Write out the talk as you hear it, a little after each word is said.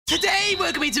Today,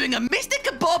 we're going to be doing a Mr.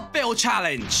 Kabob build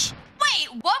challenge. Wait,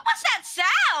 what was that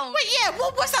sound? Wait, yeah,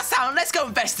 what was that sound? Let's go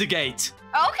investigate.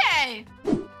 Okay.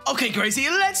 Okay, Gracie,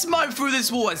 let's mine through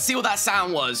this wall and see what that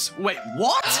sound was. Wait,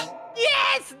 what?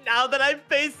 Yes! Now that I've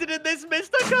pasted in this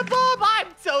Mr. Kabob, I'm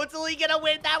totally gonna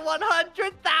win that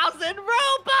 100,000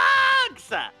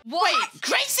 Robux! What? Wait,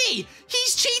 Gracie!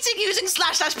 He's cheating using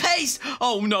 / paste!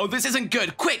 Oh no, this isn't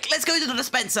good. Quick, let's go to the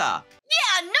dispenser.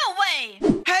 Yeah, no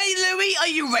way. Hey, Louie, are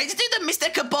you ready to do the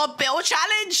Mr. Kabob build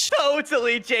challenge?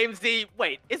 Totally, Jamesy.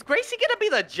 Wait, is Gracie gonna be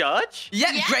the judge?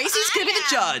 Yeah, Yes, Gracie's I gonna be the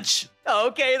judge.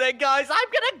 Okay then, guys, I'm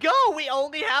gonna go. We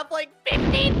only have like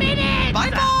 15 minutes!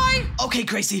 Bye-bye! Okay,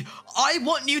 Gracie, I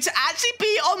want you to actually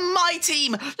be on my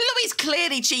team. Louie's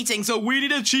clearly cheating, so we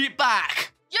need to cheat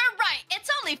back. You're right. It's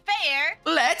only fair.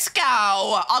 Let's go.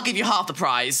 I'll give you half the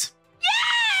prize.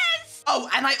 Yes! Oh,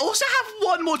 and I also have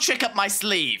one more trick up my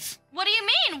sleeve. What do you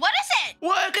mean? What is it?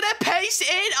 We're gonna paste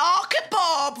in our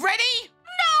Kabob. Ready?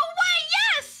 No way,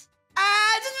 yes!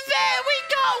 And there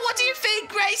we go. What do you think,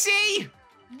 Gracie?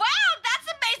 Wow,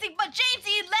 that's amazing. But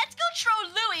Jamesy, let's go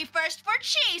troll Louie first for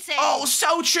cheating. Oh,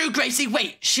 so true, Gracie.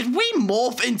 Wait, should we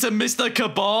morph into Mr.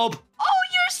 Kabob? Oh,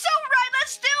 you're so right.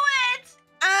 Let's do it.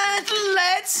 And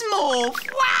let's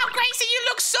morph. Wow, Gracie, you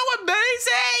look so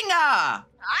amazing. I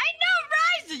know,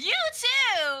 Rise. You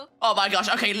too. Oh my gosh,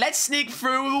 okay, let's sneak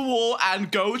through the wall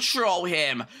and go troll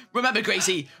him. Remember,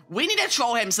 Gracie, we need to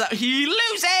troll him so that he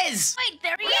loses. Wait,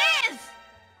 there he is.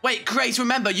 Wait, Grace,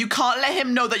 remember, you can't let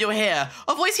him know that you're here.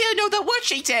 Otherwise, he'll know that we're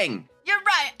cheating. You're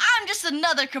right. I'm just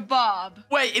another Kabob.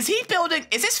 Wait, is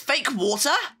this fake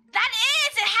water? That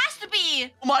is. It has to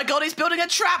be. Oh my god, he's building a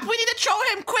trap. We need to troll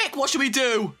him quick. What should we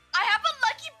do? I have a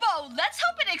lucky bow. Let's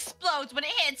hope it explodes when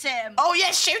it hits him. Oh,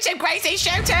 yes, shoot him, Gracie,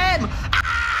 shoot him.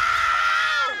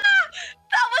 Ah!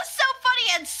 That was so funny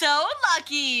and so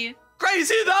lucky.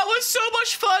 Gracie, that was so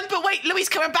much fun. But wait, Louie's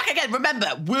coming back again.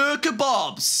 Remember, we're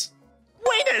Kabobs.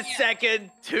 Wait a second.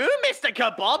 2 Mr.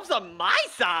 Kabobs on my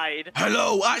side?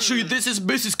 Hello, actually, this is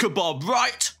Mrs. Kabob,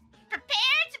 right?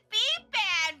 Prepare to be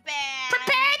bad, bad.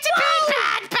 Prepare to be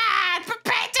bad, bad.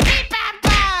 Prepare to be bad,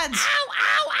 bad. Ow,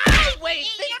 ow, ow! Wait,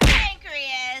 Eat your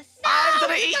pancreas. I'm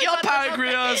gonna eat your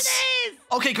pancreas. It is.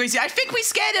 Okay, Gracie, I think we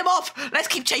scared him off. Let's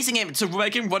keep chasing him to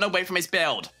make him run away from his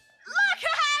build. Look,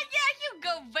 yeah, you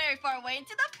go very far away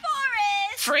into the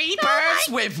forest. 3 birds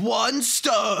with 1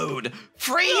 stone.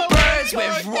 3 birds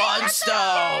with 1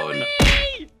 stone.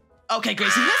 Okay,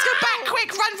 Gracie, let's go back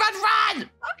quick. Run, run, run.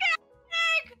 Okay.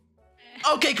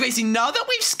 Okay, Gracie, now that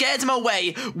we've scared him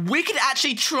away, we can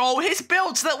actually troll his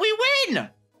build so that we win.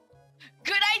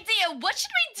 Good idea. What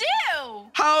should we do?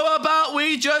 How about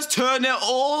we just turn it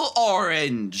all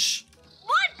orange?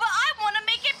 What? But I want to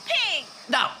make it pink.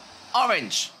 No,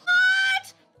 orange.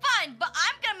 What? Fine, but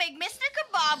I'm going to make Mr.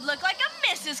 Kabob look like a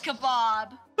Mrs.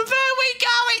 Kabob. There we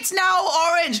go, it's now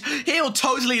orange. He'll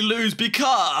totally lose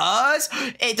because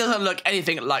it doesn't look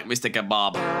anything like Mr.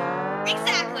 Kabob.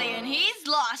 Exactly, and he's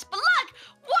lost. But look,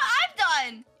 what I've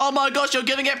done. Oh my gosh, you're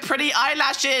giving it pretty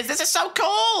eyelashes. This is so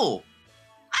cool.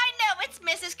 I know, it's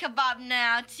Mrs. Kabob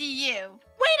now to you.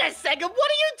 Wait a second.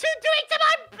 What are you 2 doing to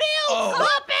my build?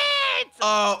 Stop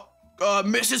it!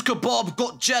 Mrs. Kabob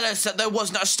got jealous that there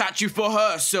wasn't a statue for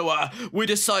her, so we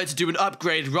decided to do an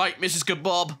upgrade, right, Mrs.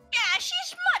 Kabob? Yeah,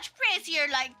 she's much prettier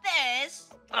like this.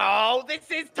 Oh,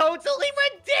 this is totally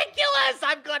ridiculous!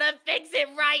 I'm gonna fix it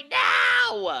right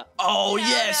now! Oh, No,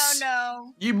 yes.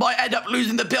 No. You might end up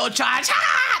losing the build challenge.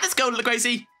 Ah! Let's go,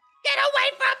 Gracie. Get away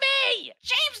from me!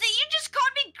 Jamesy, you just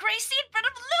called me Gracie in front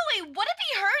of Louie. What if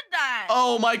he heard that?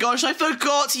 Oh my gosh, I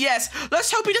forgot. Yes,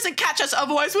 let's hope he doesn't catch us.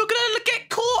 Otherwise, we're gonna get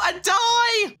caught and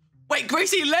die. Wait,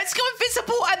 Gracie, let's go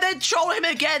invisible and then troll him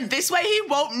again. This way he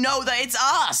won't know that it's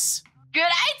us. Good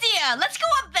idea. Let's go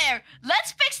up there.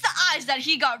 Let's fix the eyes that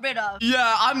he got rid of.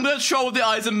 Yeah, I'm gonna troll the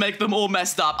eyes and make them all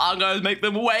messed up. I'm gonna make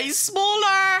them way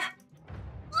smaller.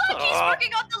 Look, he's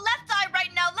working on the left eye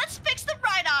right now. Let's fix the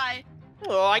right eye.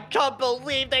 Oh, I can't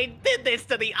believe they did this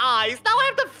to the eyes. Now I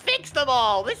have to fix them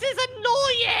all. This is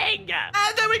annoying.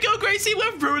 And there we go, Gracie.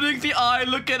 We're ruining the eye.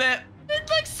 Look at it. It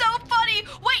looks so funny.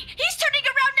 Wait, he's turning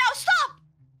around now. Stop.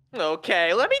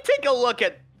 Okay, let me take a look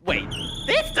at... Wait,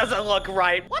 this doesn't look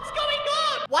right. What's going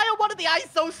on? Why are one of the eyes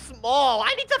so small?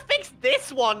 I need to fix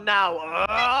this one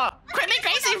now. Quickly,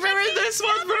 Gracie, ruin this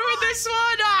one. Ruin this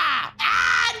one.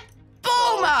 And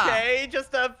boom. Okay,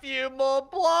 just a few more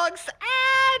blocks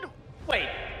and... Wait,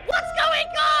 what's going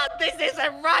on? This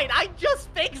isn't right. I just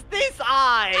fixed this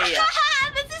eye.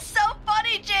 This is so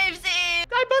funny, Jamesy.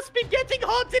 I must be getting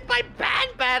haunted by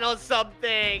Ban or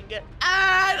something. And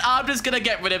I'm just gonna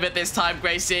get rid of it this time,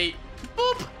 Gracie.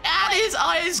 Boop. And his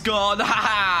eye is gone. Ha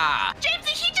ha. Jamesy,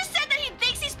 he just said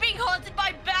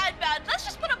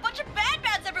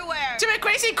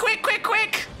quick, quick,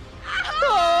 quick.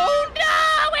 Oh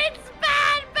no, it's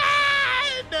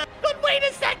Batman! But wait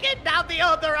a second, now the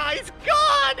other eye's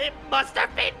gone! It must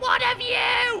have been one of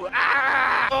you!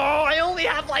 Ah! Oh, I only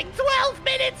have like 12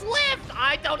 minutes left!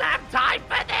 I don't have time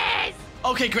for this!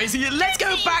 Okay, Gracie, let's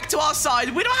go back to our side.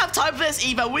 We don't have time for this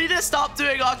either. We need to stop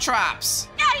doing our traps.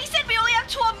 Yeah, he said we only have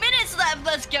 12 minutes left.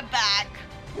 Let's get back.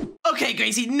 Okay,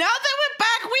 Gracie, now that we're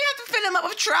back, we have to fill him up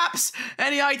with traps.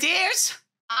 Any ideas?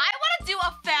 I want to do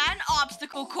a fan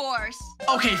obstacle course.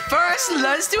 Okay, first,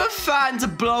 let's do a fan to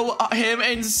blow him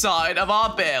inside of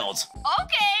our build.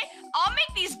 Okay, I'll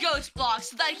make these ghost blocks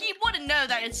so that he wouldn't know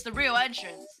that it's the real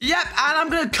entrance. Yep, and I'm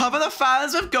going to cover the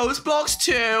fans with ghost blocks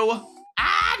too.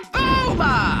 And boom!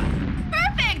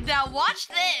 Perfect, now watch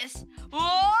this.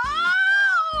 Whoa!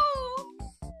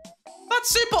 That's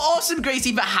super awesome,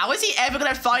 Gracie, but how is he ever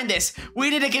going to find this? We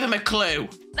need to give him a clue.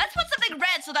 Let's put something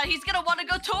red so that he's going to want to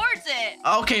go towards it.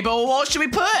 Okay, but what should we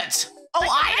put? Oh, Like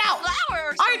I a red know!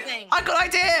 flower or something. I got an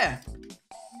idea!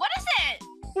 What is it?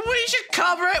 We should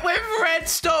cover it with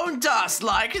redstone dust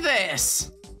like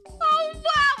this. Oh,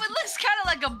 wow, it looks kind of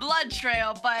like a blood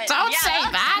trail, but Don't yeah,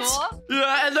 say that's that. Cool.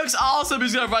 Yeah, it looks awesome.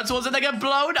 He's going to run towards it and they get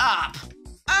blown up.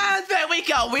 And there we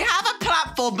go. We have a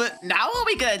platform, but now what are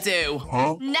we going to do?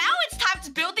 Now it's time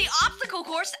to build the obstacle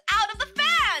course out of the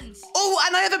fans. Oh,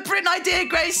 and I have a brilliant idea,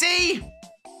 Gracie.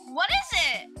 What is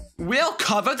it? We'll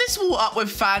cover this wall up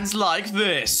with fans like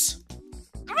this.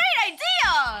 Great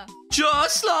idea.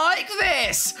 Just like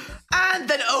this. And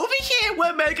then over here,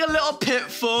 we'll make a little pit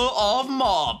full of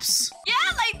mobs.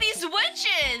 Yeah, like these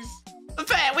witches.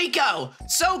 There we go.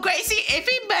 So, Gracie, if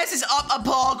he messes up a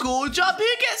parkour jump,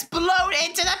 he gets blown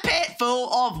into the pit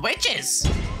full of witches.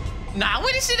 Now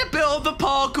we just need to build the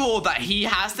parkour that he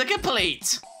has to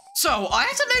complete. So, I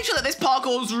have to make sure that this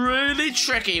parkour is really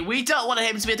tricky. We don't want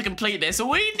him to be able to complete this.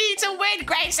 We need to win,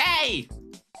 Gracie.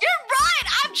 You're right.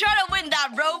 I'm trying to win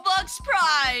that Roblox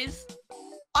prize.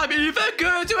 I'm even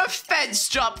going to do a fence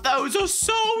jump. Those are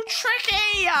so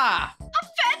tricky. A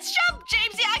fence jump?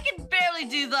 Jamesy, I can barely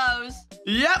do those.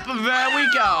 Yep, there we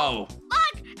go.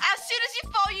 Look, as soon as you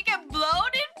fall, you get blown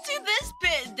into this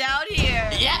pit down here.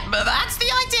 Yep, but that's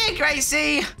the idea,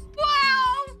 Gracie.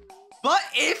 Wow. But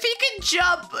if he can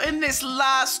jump in this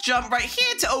last jump right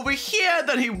here to over here,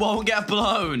 then he won't get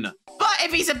blown. But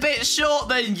if he's a bit short,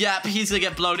 then yep, he's gonna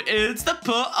get blown into the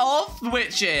pit of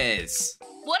witches.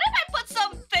 What if I put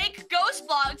some fake ghost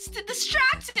blocks to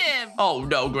distract him? Oh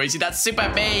no, Gracie, that's super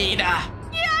mean. Yeah,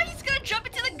 he's gonna jump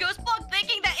into the ghost block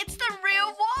thinking that it's the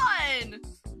real one.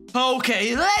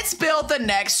 Okay, let's build the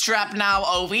next trap now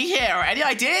over here. Any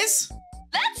ideas?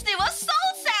 Let's do a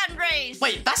soul sand race.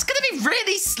 Wait, that's gonna be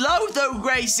really slow though,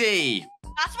 Gracie.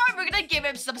 That's why we're gonna give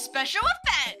him some special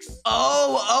effects.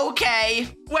 Oh, okay.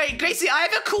 Wait, Gracie, I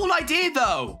have a cool idea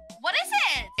though. What is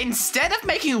it? Instead of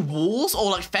making walls or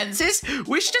like fences,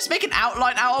 we should just make an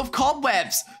outline out of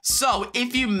cobwebs. So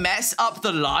if you mess up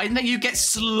the line, then you get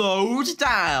slowed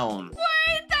down.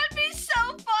 Wait, that'd be so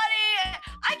funny.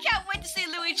 I can't wait to see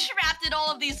Louie trapped in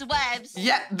all of these webs.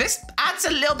 Yeah, this adds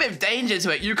a little bit of danger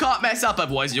to it. You can't mess up,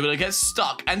 otherwise you're gonna get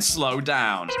stuck and slow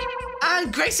down.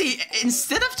 And Gracie,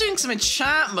 instead of doing some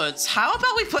enchantments, how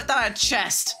about we put down a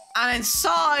chest? And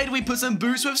inside, we put some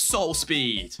boots with soul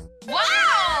speed.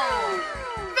 Wow!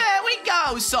 There we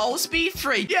go, soul speed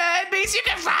 3. Yeah, it means you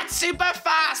can run super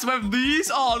fast with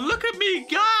these on. Look at me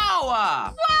go!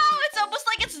 Wow, it's almost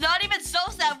like it's not even so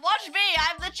sad. Watch me,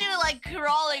 I'm literally like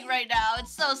crawling right now.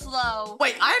 It's so slow.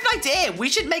 Wait, I have an idea. We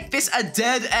should make this a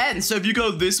dead end. So if you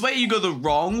go this way, you go the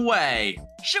wrong way.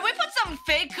 Should we put some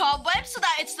fake cobwebs so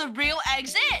that it's the real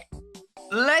exit?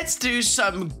 Let's do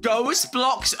some ghost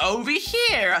blocks over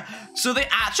here. So the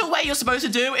actual way you're supposed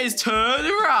to do is turn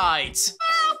right.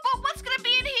 Oh, but what's gonna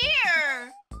be in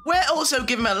here? We're also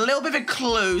giving him a little bit of a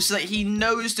clue so that he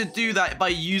knows to do that by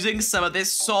using some of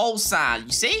this soul sand.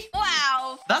 You see?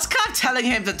 Wow. That's kind of telling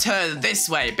him to turn this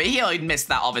way, but he'll miss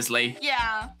that, obviously.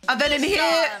 Yeah. And then in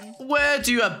here, we'll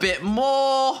do a bit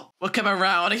more. We'll come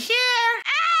around here.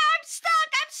 I'm stuck.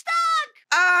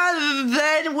 And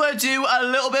then we'll do a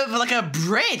little bit of like a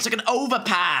bridge, like an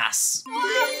overpass. Wow,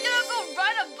 it's gonna go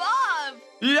right above.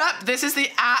 Yep, this is the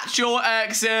actual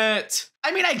exit.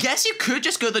 I mean, I guess you could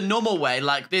just go the normal way,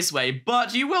 like this way,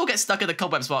 but you will get stuck in the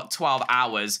cobwebs for 12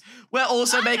 hours. We'll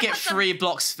also make it 3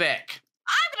 blocks thick.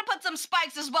 I'm gonna put some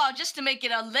spikes as well, just to make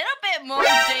it a little bit more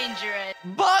dangerous.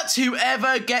 But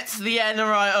whoever gets the end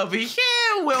right over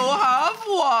here will have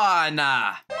one.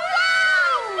 Wow!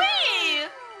 Wee!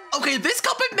 Okay, this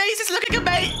cobweb maze is looking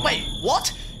amazing. Wait,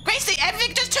 what? Gracie,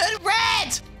 everything just turned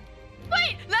red.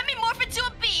 Wait, let me morph into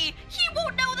a bee. He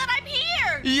won't know that I'm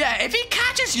here. Yeah, if he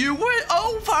catches you, we're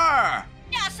over.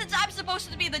 Yeah, since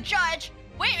supposed to be the judge.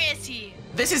 Where is he?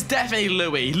 This is definitely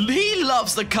Louie. He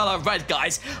loves the color red,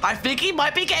 guys. I think he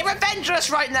might be getting revenge on us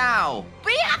right now.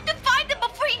 We have to find him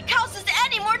before he causes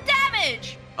any more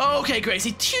damage. Okay,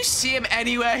 Gracie, do you see him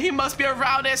anywhere? He must be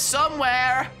around here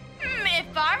somewhere.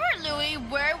 If I were Louie,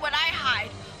 where would I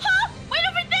hide? Huh? Wait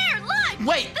over there, look!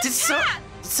 Wait, did some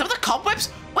of the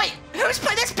cobwebs? Wait, who's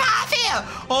put this path here?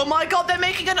 Oh my god, they're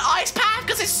making an ice path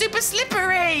because it's super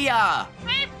slippery.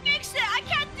 Hey, fix it. I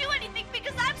can't do anything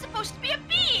because I'm supposed to be a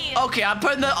bee. Okay, I'm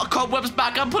putting the cobwebs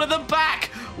back. I'm putting them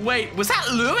back. Wait, was that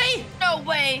Louie? No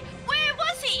way. Where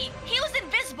was he? He was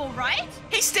invisible, right?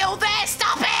 He's still there.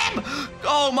 Stop him.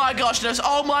 Oh my goshness.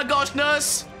 Oh my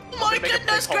goshness. My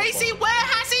goodness, Gracie, where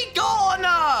has he gone?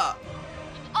 A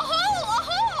hole, a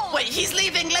hole. Wait, he's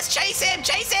leaving. Let's chase him.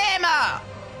 Chase him.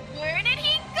 Where did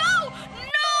he go?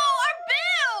 No, our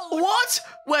bill. What?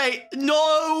 Wait,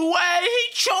 no way.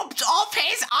 He chopped off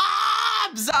his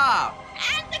arms.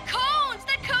 And the cones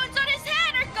on his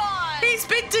head are gone. He's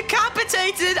been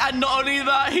decapitated. And not only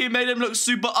that, he made him look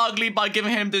super ugly by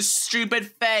giving him this stupid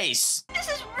face. This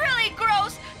is really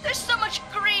gross. There's so much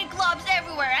green globs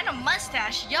everywhere and a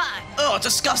mustache. Yuck. Oh,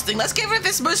 disgusting. Let's get rid of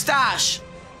this mustache.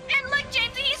 And look,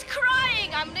 Jamesy, he's crying.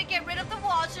 I'm gonna get rid of the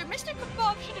water. Mr.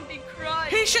 KABOB shouldn't be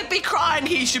crying. He should be crying.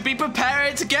 He should be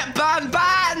preparing to get banned.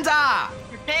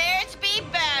 Prepare to be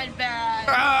banned.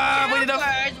 We Two need to...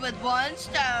 birds with one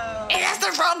stone. It has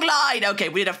the wrong line. Okay,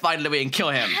 we need to find Louie and kill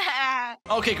him.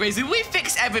 Okay, Gracie, we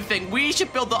fixed everything. We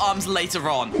should build the arms later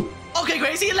on. Okay,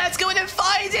 Gracie, let's go in and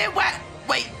find him.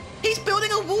 Wait, he's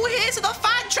building a wall here so the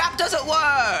fan trap doesn't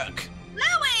work.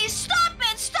 Louie, stop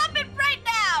it. Stop it right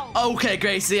now. Okay,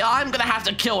 Gracie, I'm gonna have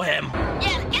to kill him.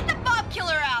 Yeah, get the Bob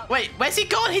Killer out. Wait, where's he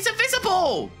gone? He's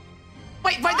invisible.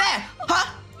 Wait, right there.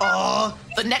 Huh? Oh,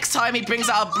 the next time he brings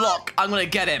out a block, I'm gonna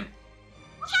get him.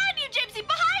 Behind you, Jamesy,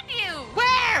 behind you.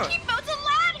 Where? He built a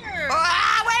ladder.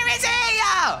 Where is he?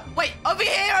 Wait, over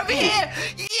here.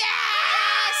 Yes!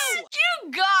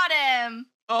 You got him.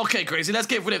 Okay, Gracie, let's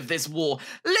get rid of this wall.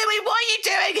 Louie, what are you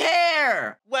doing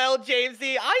here? Well,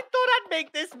 Jamesy, I thought I'd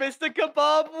make this Mr.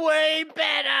 KABOB way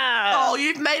better. Oh,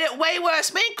 you've made it way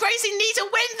worse. Me and Gracie need to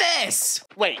win this.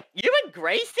 Wait, you and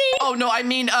Gracie? Oh, no, I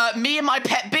mean, me and my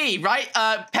pet bee, right?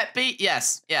 Pet bee?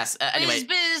 Yes. Anyway.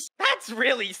 Biz. That's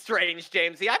really strange,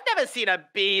 Jamesy. I've never seen a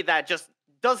bee that just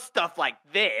does stuff like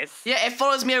this. Yeah, it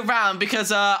follows me around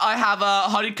because I have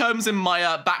honeycombs in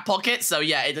my back pocket. So,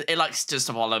 yeah, it likes just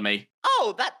to follow me.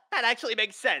 Oh, that actually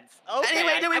makes sense. Okay,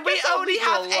 Anyway, Louie, we guess I'll only leave you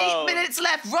have alone. 8 minutes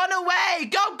left. Run away.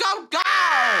 Go.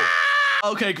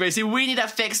 Okay, Gracie, we need to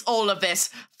fix all of this.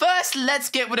 First,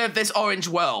 let's get rid of this orange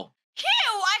well. Phew,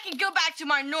 I can go back to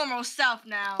my normal self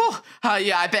now.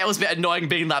 Yeah, I bet it was a bit annoying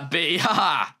being that bee.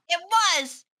 Haha. It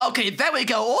was. Okay, there we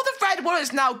go. All the red water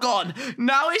is now gone.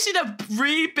 Now we need to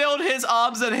rebuild his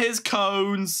arms and his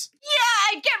cones.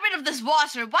 Yeah, get rid of this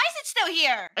water. Why is it still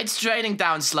here? It's draining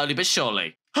down slowly but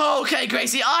surely. Okay,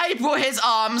 Gracie, I brought his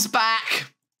arms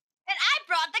back. And I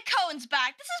brought the cones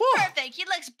back. This is Whew. perfect. He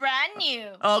looks brand new.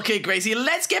 Okay, Gracie,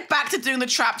 let's get back to doing the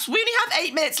traps. We only have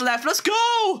 8 minutes left. Let's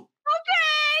go.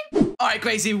 Okay. All right,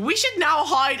 Gracie, we should now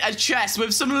hide a chest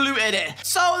with some loot in it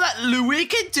so that Louie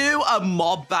can do a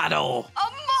mob battle. A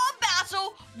mob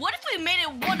battle? What if we made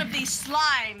it one of these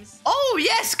slimes? Oh,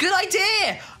 yes, good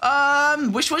idea.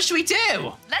 Which one should we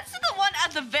do? Let's do the one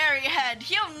at the very end.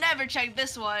 He'll never check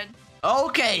this one.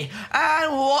 Okay,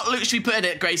 and what loot should we put in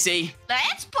it, Gracie?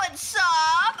 Let's put some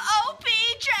OP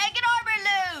Dragon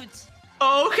Armor loot.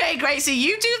 Okay, Gracie,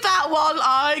 you do that one.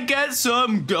 I get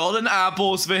some golden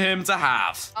apples for him to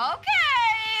have.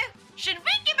 Okay. Should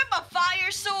we give him a fire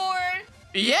sword?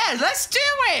 Yeah, let's do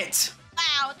it.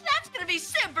 Wow, that's gonna be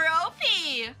super OP.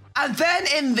 And then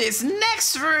in this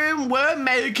next room, we're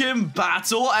making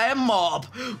battle a mob.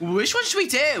 Which one should we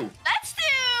do? Let's do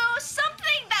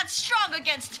something that's strong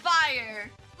against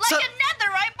fire. Like So- a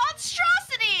netherite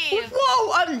monstrosity.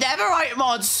 Whoa, a netherite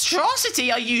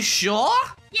monstrosity, are you sure?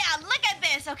 Yeah, look at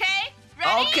this, okay?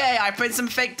 Ready? Okay, I put some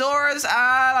fake doors and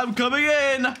I'm coming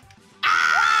in.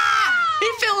 Ah!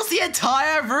 He fills the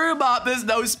entire room up. There's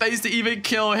no space to even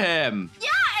kill him. Yeah,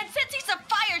 and since he's a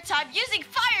fire type, using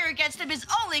fire against him is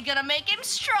only gonna make him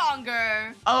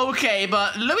stronger. Okay,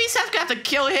 but Louie's gonna have to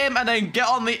kill him and then get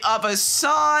on the other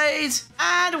side.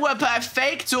 And we'll put a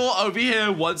fake door over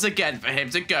here once again for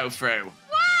him to go through.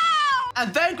 Wow!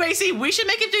 And then, Gracie, we should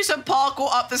make him do some parkour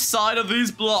up the side of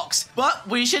these blocks. But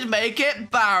we should make it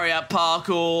barrier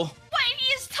parkour. Wait,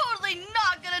 he is totally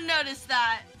not gonna notice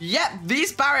that. Yep,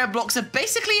 these barrier blocks are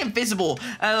basically invisible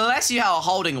unless you have a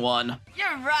holding one.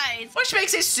 You're right. Which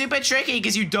makes it super tricky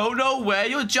because you don't know where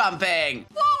you're jumping.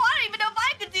 Whoa, I don't even know if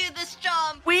I could do this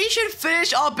jump. We should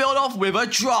finish our build off with a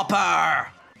dropper.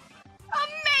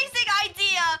 Amazing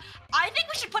idea. I think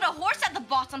we should put a horse at the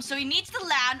bottom so he needs to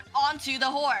land onto the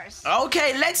horse.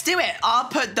 Okay, let's do it. I'll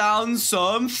put down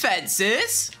some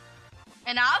fences.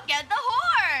 And I'll get the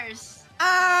horse.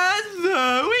 And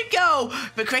there we go.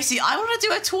 But Gracie, I want to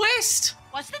do a twist.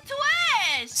 What's the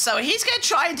twist? So he's going to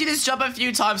try and do this jump a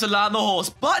few times to land the horse.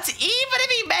 But even if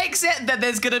he makes it, then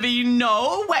there's going to be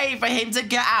no way for him to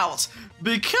get out.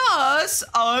 Because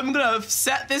I'm going to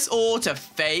set this all to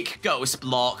fake ghost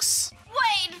blocks.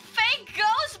 Wait, fake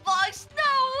ghost blocks? No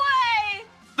way!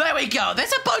 There we go.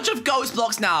 There's a bunch of ghost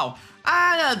blocks now.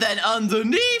 And then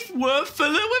underneath, we're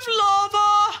filling with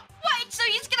lava. Wait, so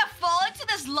he's gonna fall into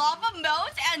this lava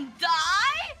moat and die?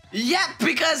 Yep,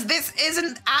 because this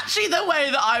isn't actually the way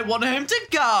that I want him to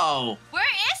go. Where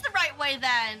is the right way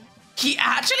then? He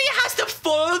actually has to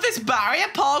follow this barrier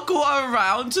parkour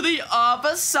around to the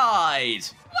other side.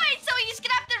 Wait, so he's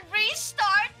gonna have to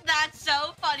restart? That's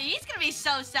so funny. He's gonna be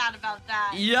so sad about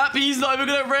that. Yep, he's not even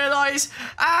gonna realize.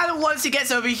 And once he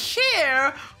gets over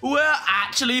here, we'll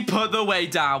actually put the way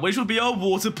down, which will be a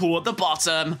water pool at the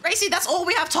bottom. Gracie, that's all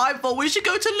we have time for. We should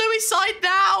go to Louie's side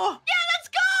now. Yeah, let's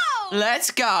go!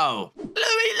 Let's go.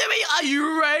 Louie, are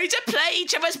you ready to play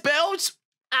each of us builds?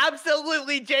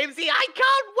 Absolutely, Jamesy. I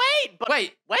can't wait. But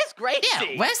Wait. where's Gracie?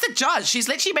 Yeah, where's the judge? She's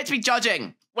literally meant to be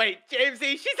judging. Wait,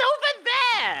 Jamesy, she's over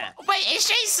there. Wait, is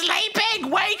she sleeping?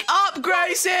 Wake up,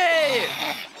 Gracie!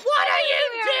 What are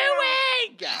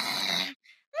you doing?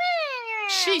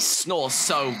 She snores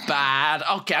so bad.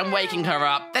 Okay, I'm waking her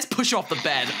up. Let's push her off the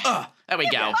bed. Ugh, there we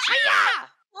go. Yeah.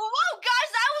 Whoa,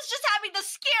 guys, I was just having the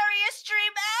scariest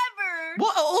dream ever.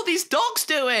 What are all these dogs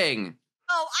doing?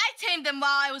 Oh, I tamed them while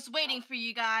I was waiting for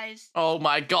you guys. Oh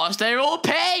my gosh, they're all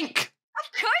pink!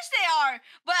 Of course they are.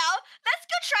 Well, let's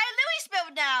go try Louie's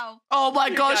build now. Oh my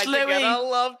You gosh, guys are Louie! gonna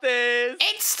love this.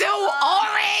 It's still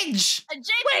orange!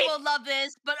 Jamie will love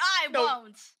this, but I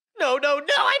won't. No, I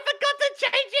forgot to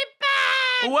change it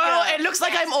back! Well, it looks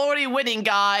like I'm already winning,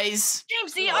 guys.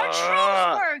 Jamesy, our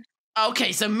trolls worked.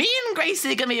 Okay, so me and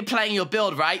Gracie are gonna be playing your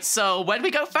build, right? So where do we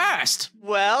go first?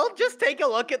 Well, just take a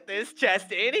look at this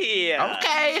chest in here.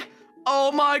 Okay.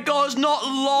 Oh my gosh, not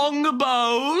long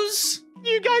bows.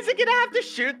 You guys are gonna have to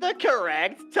shoot the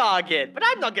correct target, but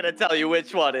I'm not gonna tell you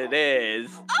which one it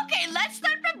is. Okay, let's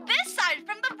start from this side,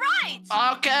 from the right.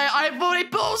 Okay, I've already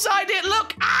bullseyed it.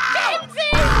 Look. Ow! Jamesy!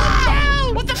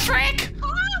 Ah! What the frick?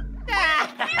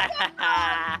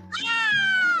 Ah!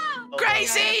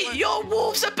 Gracie, your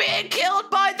wolves are being killed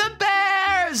by the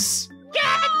bears. Get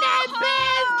them,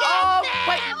 bears! Get Oh, them!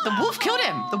 wait, the wolf killed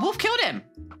him. The wolf killed him.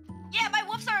 Yeah, my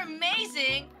wolves are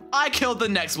amazing. I killed the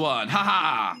next one.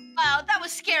 Haha. Wow, that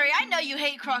was scary. I know you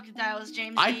hate crocodiles,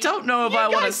 Jamesy. I don't know if I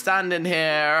want to stand in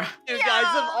here. You guys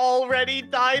have already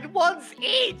died once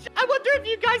each. I wonder if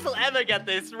you guys will ever get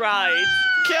this right.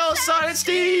 Kill Silent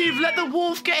Steve. Let the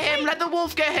wolf get him. Let the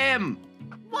wolf get him.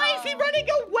 Why is he running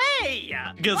away?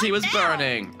 Because he was now?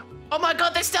 burning. Oh my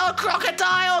god, there's still a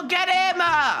crocodile. Get him.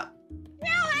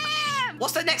 Kill him!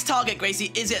 What's the next target,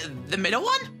 Gracie? Is it the middle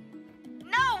one?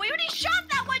 No, we already shot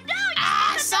that one down.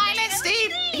 Silent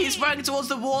Steve. He's running towards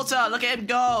the water. Look at him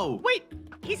go. Wait,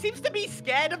 he seems to be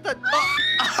scared of the...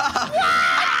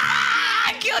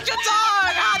 I killed your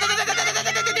dog.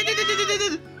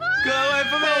 Get away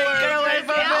from me. Get away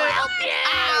from me. I'll help you.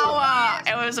 Ow.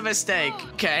 It was a mistake.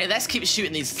 Okay, let's keep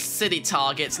shooting these city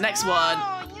targets. Next one.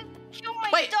 Oh, you killed my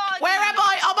Wait, dog. where am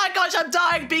I? Oh my gosh, I'm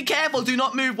dying. Be careful. Do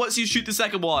not move once you shoot the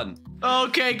second one.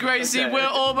 Okay, Gracie, Okay. we're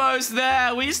almost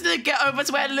there. We just need to get over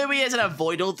to where Louie is and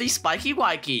avoid all these spiky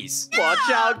wikeys. Watch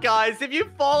out, guys. If you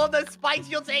fall on the spikes,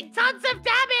 you'll take tons of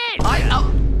damage.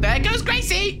 Oh, there goes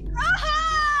Gracie.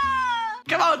 Ah!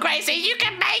 Come on, Gracie, you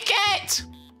can make it.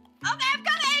 Okay, I'm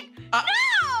coming. Uh,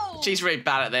 No! She's really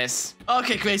bad at this.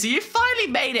 Okay, Gracie, you finally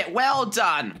made it. Well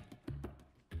done.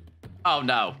 Oh,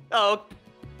 no. Oh,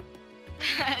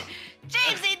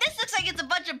 Jamesy, this looks like it's a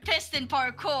bunch of piston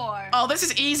parkour. Oh, this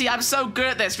is easy. I'm so good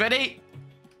at this. Ready?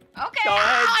 Okay. Go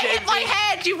ahead, I hit my Jamesy.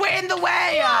 head. You were in the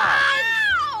way.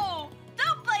 Ow!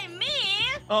 Don't blame me.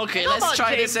 Okay, come let's on,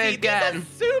 try this Jamesy. again. This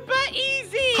is super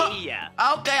easy.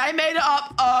 Huh. Okay, I made it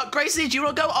up. Gracie, do you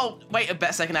want to go? Oh, wait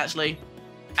a second, actually.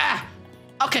 Ah.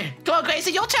 Okay, come on,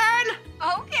 Gracie, your turn.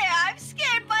 Okay, I'm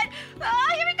scared, but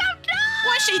here we go. No!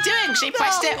 What's she doing? She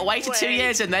pressed it, No waited 2 way.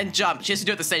 years, and then jumped. She has to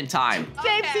do it at the same time.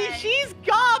 Jamesy, Okay. she's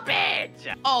garbage.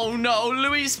 Oh no,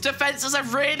 Louie's defenses are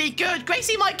really good.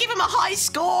 Gracie might give him a high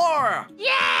score.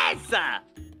 Yes.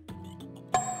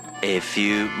 A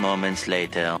few moments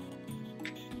later.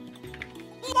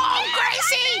 Whoa,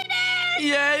 Gracie!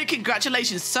 Yay,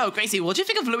 congratulations. So, Gracie, what do you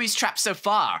think of Louie's traps so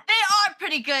far? They are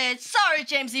pretty good. Sorry,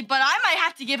 Jamesy, but I might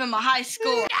have to give him a high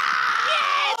score. Yes!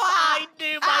 I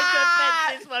knew my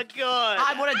defenses were good.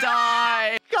 I want to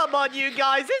die. Come on, you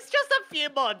guys. It's just a few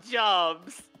more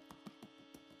jumps.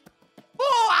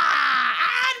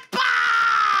 And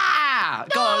bah!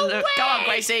 Go on,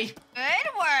 Gracie.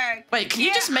 Good work. Wait, can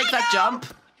you just make that jump?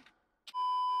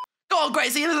 Go on,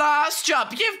 Gracie, last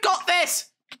jump. You've got this.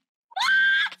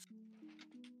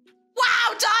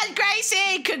 Wow, done,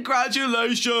 Gracie!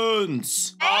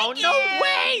 Congratulations! Oh, no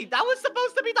way! That was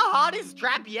supposed to be the hardest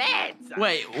trap yet!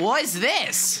 Wait, what is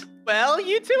this? Well,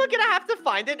 you two are gonna have to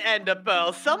find an ender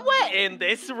pearl somewhere in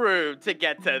this room to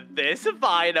get to this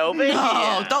vine over here.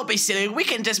 No, don't be silly. We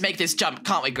can just make this jump,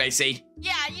 can't we, Gracie?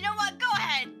 Yeah, you know what? Go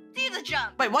ahead. Do the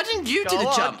jump. Wait, why didn't you do the Go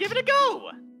on, jump? give it a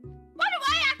go! Why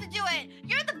do I have to do it?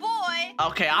 You're the boy.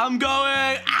 Okay, I'm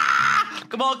going. Ah!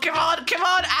 Come on, come on, come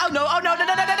on! Ow, no, oh no, no,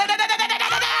 no, no, no, no, no, no, no, no, no,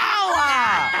 no,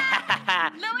 no!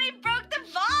 Louie broke the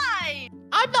vine.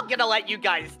 I'm not gonna let you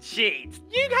guys cheat.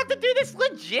 You have to do this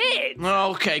legit.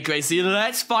 Okay, Gracie,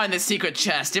 let's find the secret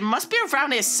chest. It must be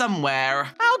around here somewhere.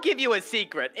 I'll give you a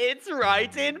secret. It's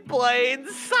right in plain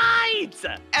sight.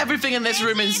 Everything in this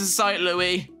room is in sight,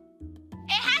 Louie.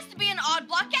 It has to be an odd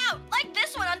block out, like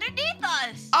this one underneath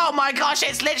us. Oh my gosh,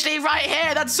 it's literally right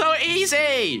here. That's so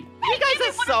easy. You guys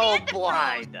are so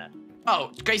blind.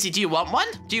 Oh, Gracie, do you want one?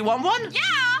 Do you want one? Yeah.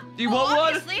 Do you want one?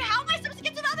 Obviously, how am I supposed to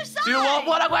get to the other side? Do you want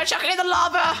one? I'm going to chuck it in the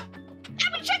lava.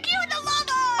 I'm gonna chuck you in the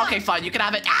lava. Okay, fine. You can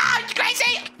have it. Ah,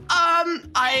 Gracie!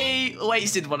 I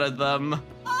wasted one of them.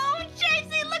 Oh,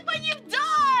 JayZ, look what you've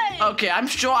done. Okay, I'm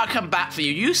sure I'll come back for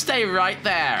you. You stay right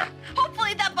there.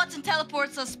 Hopefully that button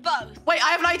teleports us both. Wait, I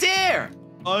have an idea.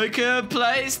 I can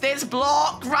place this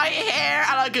block right here,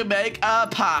 and I can make a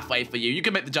pathway for you. You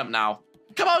can make the jump now.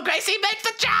 Come on, Gracie, make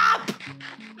the jump!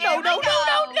 No!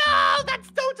 That's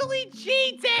totally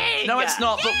cheating! No, it's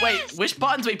not, but wait, Yes! which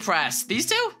buttons we press? These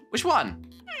two? Which one?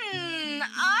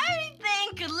 I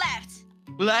think left.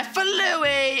 Left for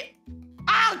Louie.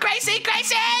 Oh, Gracie!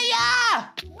 Yeah!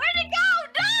 Where'd it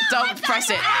go? No! Don't press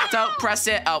it. Don't press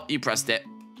it. Oh, you pressed it.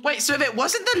 Wait, so if it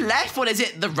wasn't the left one, is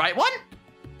it the right one?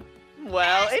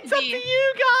 Well, It has to it's up to be.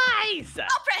 you guys!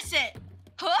 I'll press it.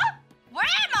 Huh? Where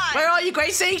am I? Where are you,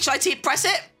 Gracie? Should I press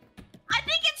it? I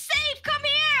think it's safe. Come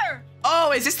here.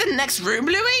 Oh, is this the next room,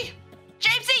 Louie?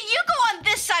 Jamesy, you go on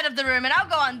this side of the room and I'll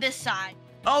go on this side.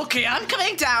 Okay, I'm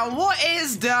coming down. What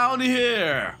is down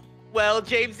here? Well,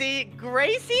 Jamesy,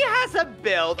 Gracie has a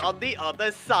build on the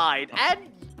other side, and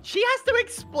she has to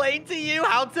explain to you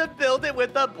how to build it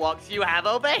with the blocks you have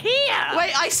over here.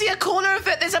 Wait, I see a corner of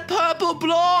it. There's a purple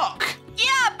block.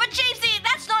 Yeah, but Jamesy,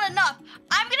 that's not enough.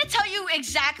 I'm gonna tell you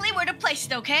exactly where to place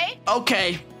it, okay?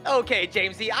 Okay. Okay,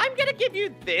 Jamesy, I'm gonna give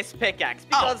you this pickaxe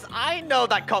because I know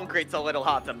that concrete's a little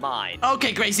hard to mine.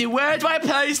 Okay, Gracie, where do I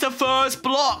place the first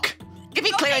block? Give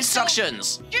me clear Okay, so-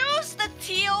 instructions. Choose the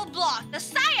teal block, the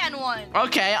cyan one.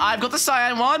 Okay, I've got the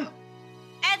cyan one.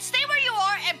 And stay where you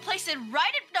are and place it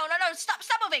right in... No, stop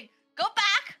moving. Go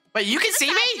back. Wait, you can To the see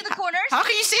sides, me? to the corners. How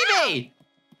can you see No. me?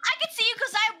 I can see you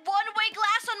because I have one-way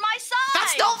glass on my side.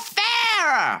 That's not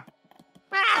fair.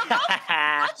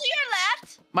 Go to your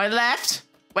left. My left?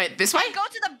 Wait, this way? And go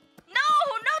to the... No,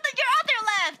 your other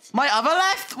left. My other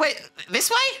left? Wait, this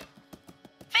way?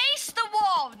 Face the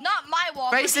wall, not my wall.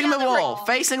 but Facing the other wall. wall.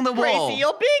 Facing the wall. Gracie,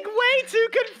 you're being way too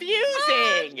Oh,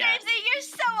 confusing. Jamesy, you're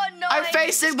so annoying. I'm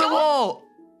facing the Go- wall.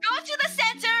 Go to the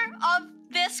center of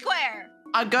this square.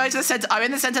 I'm going to the center. I'm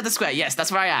in the center of the square. Yes,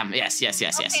 that's where I am. Yes.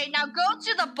 Okay, now go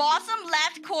to the bottom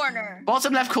left corner.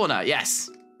 Bottom left corner. Yes.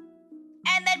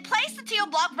 And then place the teal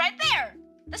block right there.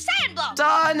 The cyan block.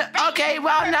 Done. Okay,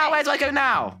 well, now Perfect. where do I go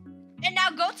now? And now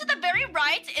go to the very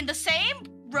right in the same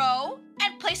row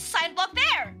and place the cyan block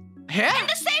there. Here? In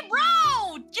the same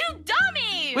row, you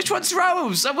dummy. Which one's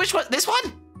Rose? Which one? This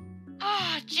one?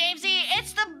 Ah, Jamesy,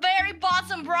 it's the very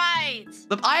bottom right.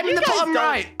 I'm in You the guys bottom don't-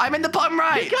 right. I'm in the bottom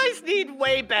right. You guys need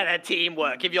way better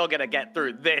teamwork if you're gonna get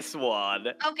through this one.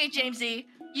 Okay, Jamesy,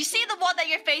 you see the wall that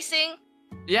you're facing?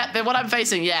 Yeah, the one I'm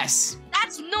facing, yes.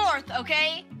 That's north,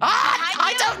 okay? Ah, Behind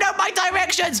I you? don't know my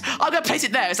directions. I'm going to place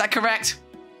it there. Is that correct?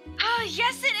 Ah,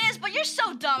 yes it is, but you're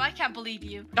so dumb. I can't believe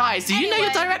you. Guys, do you know your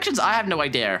Anyway. directions? I have no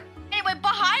idea. Anyway,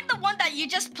 behind the one that you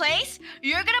just placed,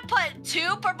 you're gonna put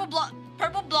two purple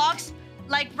blocks,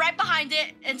 like right behind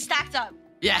it and stacked up.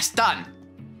 Yes, done.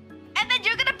 And then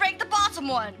you're gonna break the bottom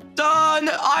one. Done.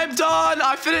 I'm done.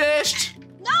 I finished.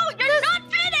 No, you're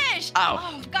not finished.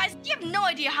 Oh. Guys, you have no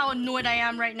idea how annoyed I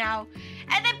am right now.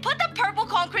 And then put the purple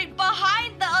concrete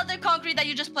behind the other concrete that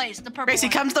you just placed, the purple Gracie,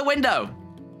 one. come to the window.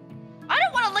 I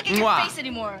don't want to look at your Mwah. face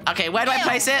anymore. Okay, where do I Ew.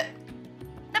 place it?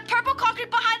 The purple concrete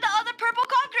behind the other purple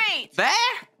concrete.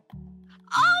 There?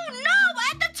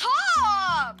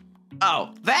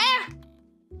 Oh, there?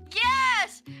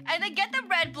 Yes! And then get the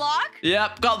red block.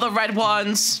 Yep, got the red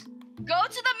ones. Go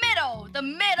to the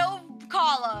middle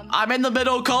column. I'm in the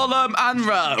middle column and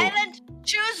row. And then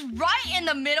choose right in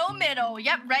the middle.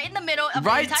 Yep, right in the middle of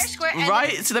the entire square. And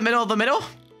right to the middle of the middle?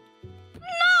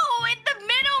 No, in the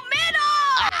middle.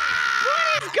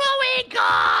 What is going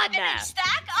on? And then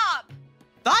stack up.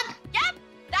 Done? Yep,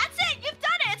 that's it. You've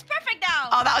done it. It's perfect now.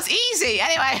 Oh, that was easy.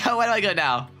 Anyway, where do I go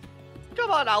now?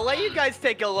 Come on, I'll let you guys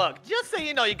take a look, just so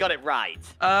you know you got it right.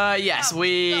 Yes, Oh,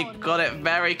 we no, got it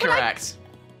very correct.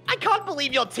 I can't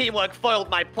believe your teamwork foiled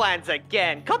my plans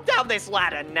again. Come down this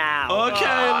ladder now.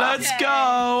 Okay, let's okay.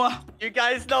 go. You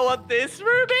guys know what this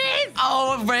room is?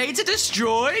 Oh, ready to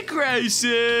destroy Gracie.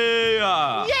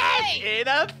 Yes, in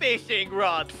a fishing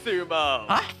rod, Sumo.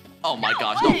 Huh? Oh my No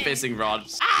gosh, way. not fishing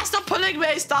rods. Ah, stop pulling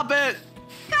me, stop it.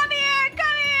 Come here.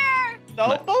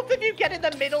 So both of you get in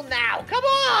the middle now. Come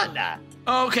on.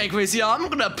 Okay, Gracie, I'm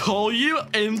gonna pull you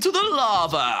into the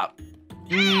lava.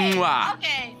 Mwah.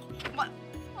 Okay.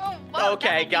 Whoa,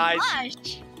 Okay, that guys. made me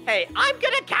blush. Hey, I'm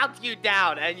gonna count you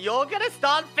down, and you're gonna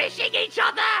start fishing each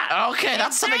other. Okay,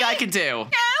 that's something I can do. 2, 1,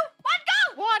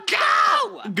 go. One,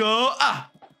 go. Go, huh,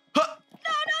 No.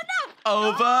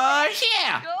 over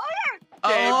here. Go here.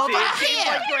 Over Jamesy, it seems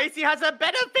here. like Gracie has a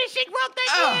better fishing rod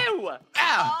than you. Ow.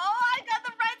 Oh, I got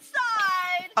the right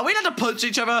side. Are we allowed to punch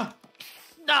each other?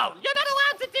 No, you're not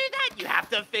allowed to do that. You have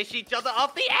to fish each other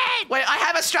off the edge. Wait, I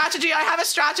have a strategy.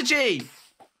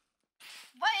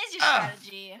 What is your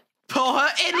strategy? Pull her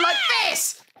in like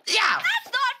this. Yeah. That's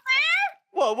not fair.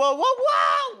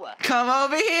 Whoa. Come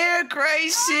over here,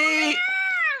 Gracie.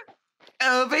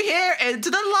 Over here into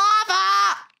the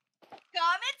lava.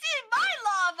 Come into my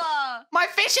lava. My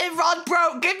fishing rod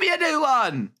broke. Give me a new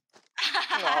one.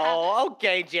 Oh,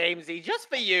 okay, Jamesy. Just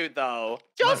for you, though.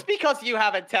 Just because you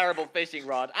have a terrible fishing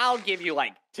rod, I'll give you,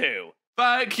 like, 2.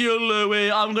 Thank you,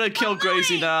 Louie. I'm gonna kill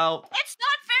Gracie Louie, now. It's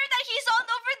not fair that he's on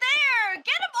over there.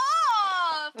 Get him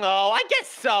off. Oh, I guess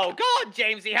so. Go on,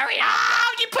 Jamesy. Hurry up.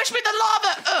 Ow, you pushed me in the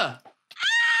lava.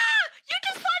 You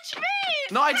just punched me.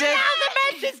 No, I did. Now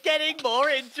the match is getting more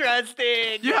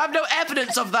interesting. You have no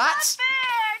evidence of that.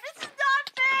 Fair. This is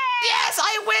not fair. Yes,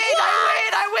 I win.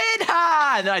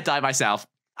 Ha! And then I die myself.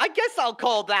 I guess I'll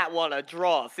call that one a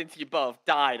draw since you both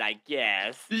died, I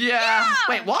guess. Yeah.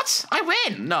 Wait, what? I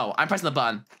win. No, I'm pressing the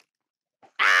button.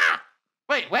 Ah!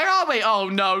 Wait, where are we? Oh,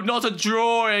 no, not a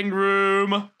drawing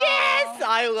room. Yes,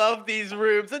 I love these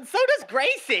rooms, and so does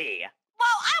Gracie. Well,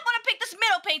 I want to pick this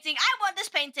middle painting. I want this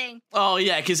painting. Oh,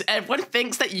 yeah, because everyone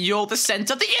thinks that you're the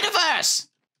center of the universe.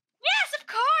 Yes, of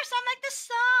course. I'm like the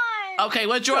sun. Okay,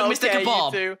 we're drawing Mr. Okay, you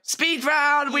KABOB. two. Speed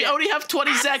round. We Yeah. only have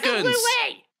 20 seconds.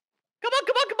 Absolutely. Come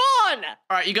on.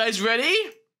 All right, you guys ready?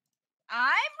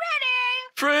 I'm ready.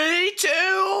 3, 2,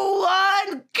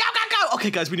 1, go. Okay,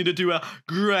 guys, we need to do a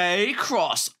gray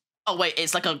cross. Oh, wait,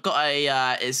 it's like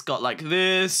it's got like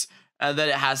this, and then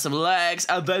it has some legs,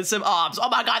 and then some arms. Oh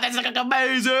my God, that's like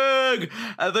amazing.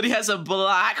 And then he has some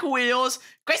black wheels.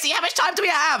 Gracie, how much time do we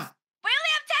have? We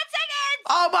only have 10 seconds.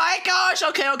 Oh my gosh,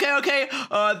 okay.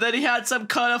 Then he had some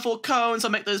colorful cones.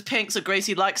 I'll make those pink so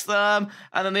Gracie likes them.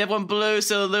 And then the other one blue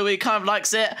so Louie kind of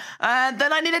likes it. And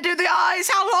then I need to do the eyes.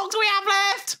 How long do we have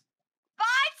left? 5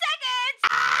 seconds.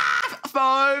 Ah,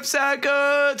 5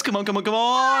 seconds. Come on. 4,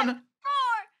 3,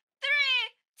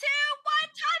 2, 1.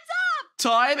 Time's up.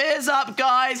 Time is up,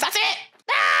 guys. That's it.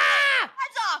 Ah!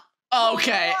 Hands off.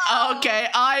 Okay.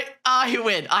 I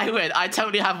win. I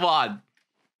totally have one.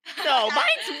 No,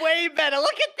 mine's way better.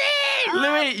 Look at this.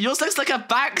 Louie, yours looks like a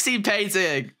Banksy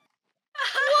painting.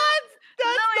 What?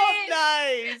 That's Louie. not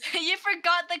nice. You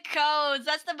forgot the codes.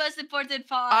 That's the most important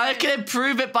part. I can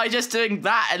improve it by just doing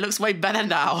that. It looks way better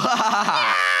now.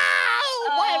 Ow!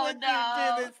 Why would no.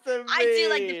 you do this to me? I do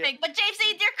like the pink, but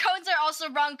Jamesy, your codes are also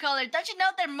wrong color. Don't you know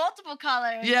they're multiple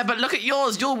colors? Yeah, but look at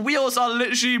yours. Your wheels are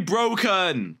literally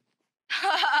broken.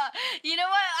 You know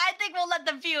what? I think we'll let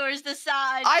the viewers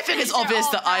decide. I think it's These are obvious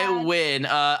all that I bad. win.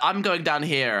 I'm going down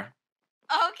here.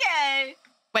 Okay.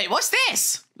 Wait, what's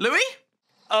this? Louie?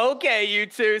 Okay, you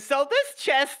two. So there's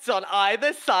chests on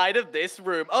either side of this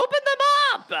room. Open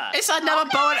them up. It's another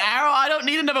bow and arrow. I don't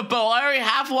need another bow. I already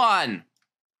have one.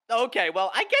 Okay, well,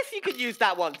 I guess you could use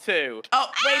that one too. Oh,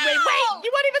 Wait. Ow!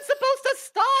 You weren't even supposed to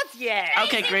start yet.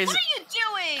 Okay, Gracie. What are you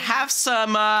doing? have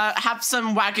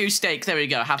some Wagyu steak. There we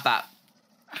go. Have that.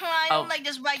 I don't Oh. like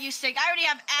this Wagyu steak. I already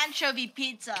have anchovy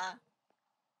pizza.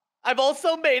 I've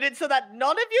also made it so that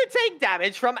none of you take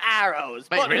damage from arrows.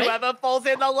 Wait, but really? whoever falls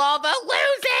in the lava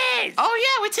loses! Oh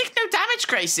yeah, we take no damage,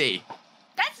 Gracie.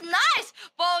 That's nice.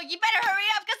 Well, you better hurry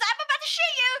up because I'm about to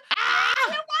shoot you. Ah!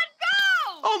 3, 2, 1,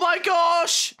 go! Oh my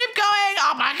gosh! Keep going!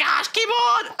 Oh my gosh! Keep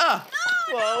on!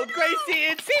 Whoa, Gracie,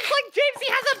 it seems like Jamesy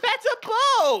has a better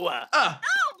bow.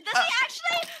 No, does he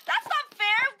actually? That's not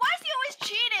fair. Why is he always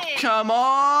cheating? Come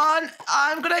on!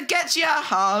 I'm gonna get you!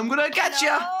 I'm gonna get you!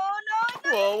 No,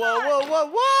 Whoa, whoa, whoa,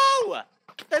 whoa, whoa!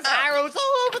 There's arrows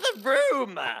all over the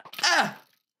room.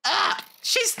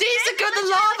 She needs to go in the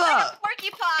Like lava! a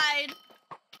porcupine.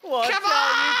 Watch Come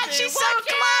out, on! you two. She's so Watch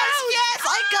close! out. Yes,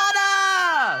 I got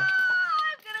her!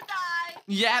 I'm gonna die.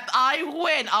 Yep, I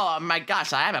win! Oh my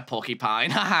gosh, I am a porcupine.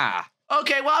 Haha.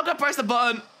 Okay, well, I'm gonna press the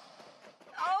button.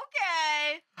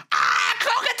 Okay.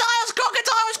 Crocodiles!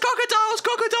 Crocodiles! Crocodiles!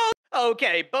 Crocodiles!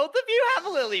 Okay, both of you have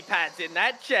lily pads in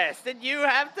that chest, and you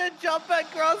have to jump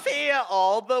across here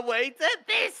all the way to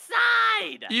this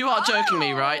side. You are joking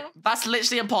me, right? That's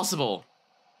literally impossible.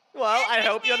 Well, I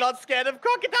hope you're not scared of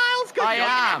crocodiles, because I you're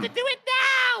gonna have am. to do it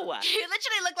now. You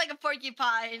literally look like a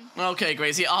porcupine. Okay,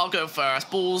 Gracie, I'll go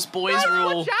first. Boys No,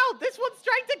 rule. watch out! This one's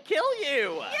trying to kill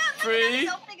you. Yeah, look at that. 3, He's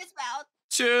opening his mouth.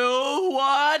 2,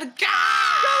 1, go!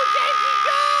 Go, Jamesy,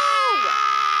 go!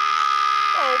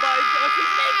 Oh my gosh,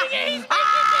 he's making it! He's making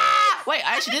it! Wait,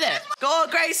 I actually did it. Go on,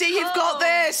 Gracie, you've got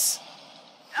this.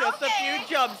 Just a few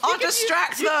jumps. I'll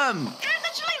distract them. They're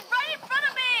literally right in front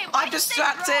of me. Why I'm are you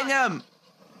distracting saying wrong? him.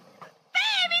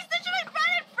 Babe, he's literally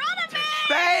right in front of me.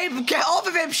 Babe, get off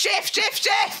of him. Shift, shift,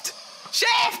 shift.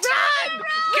 Shift. Run!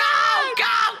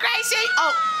 Go, Gracie.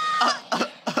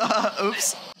 Oh.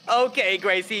 Oops. Okay,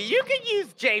 Gracie, you can use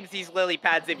Jamesy's lily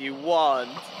pads if you want.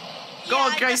 Go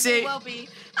on, I Gracie. definitely will be.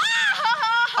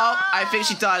 Oh, I think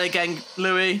she died again,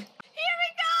 Louie. Here we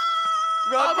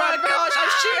go. Run, Oh my run, run, gosh, I'm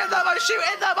run! shooting them, I'm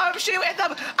shooting them, I'm shooting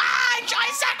them. I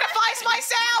sacrifice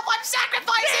myself, I'm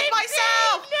sacrificing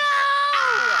myself. No!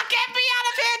 Get me out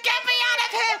of here, get me out of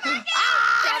here. Run,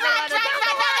 get me out of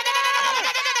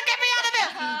here.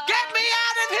 Get me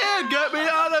out of here, get me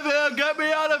out of here, get me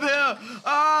out of here.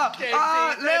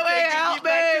 Jamesy, they're Louie, taking help you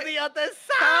back to me. the other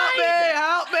Help me, side.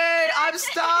 help me. I'm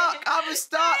stuck, I'm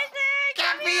stuck.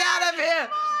 Get me out of here.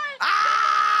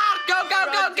 Go,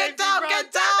 Run, get Jamesy, down, run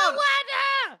get down down. the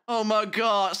ladder. Oh my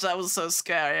gosh, that was so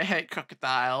scary. I hate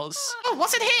crocodiles. Oh,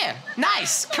 what's in here?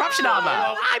 Nice, corruption armor.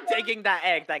 Well, I'm taking that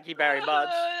egg, thank you very much.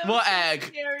 What So egg?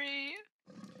 Scary.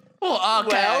 Oh,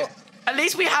 okay. Well- At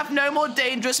least we have no more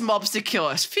dangerous mobs to kill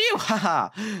us. Phew, haha.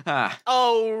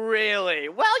 Oh, really?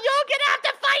 Well, you're gonna have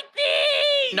to fight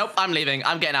these! Nope, I'm leaving.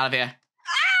 I'm getting out of here.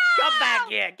 Come back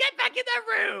here! Get back in the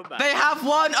room! They have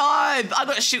one eye. I'm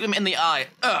gonna shoot him in the eye.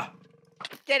 Ugh.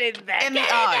 Get in there! In the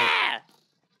Get eye. in there!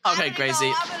 Okay,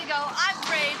 Gracie. I'm gonna go. I'm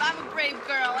brave. I'm a brave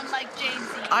girl, unlike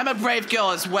Jamesy. I'm a brave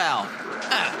girl as well.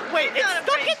 Wait, it's not a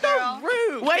stuck brave in the girl.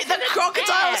 room! Wait, It's the in the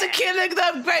crocodiles air. are killing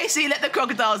them. Gracie, let the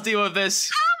crocodiles deal with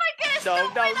this. Oh my goodness! No,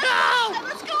 way, no, let's no. watch them.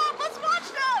 Let's go up. Let's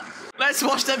watch them. Let's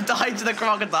watch them die to the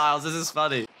crocodiles. This is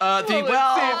funny. Well, it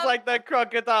seems like the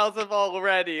crocodiles have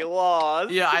already lost.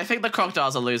 Yeah, I think the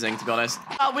crocodiles are losing, to be honest.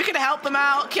 Oh, we can help them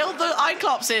out. Kill the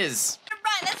Cyclopses.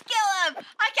 Right, let's kill them.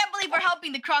 I can't believe we're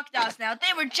helping the crocodiles now.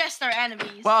 They were just our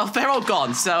enemies. Well, they're all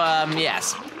gone, so,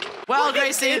 yes. Well, Look at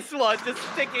Gracie, this one just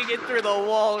sticking it through the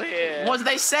wall here. what do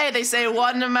they say? They say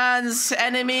one man's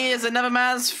enemy is another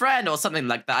man's friend, or something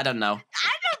like that. I don't know.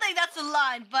 I don't think that's a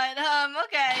line, but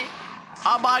okay.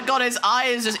 Oh my god, his eye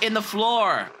is just in the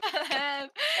floor.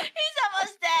 He's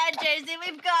almost dead, JayZ.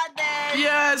 We've got this.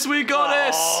 Yes, we got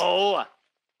this. Oh.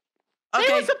 They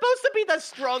Okay, were supposed to be the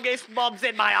strongest mobs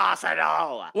in my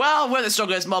arsenal. well, we're the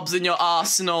strongest mobs in your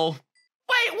arsenal.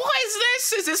 Wait, what is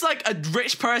this? Is this like a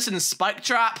rich person's spike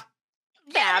trap?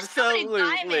 Yeah, there's so many Absolutely.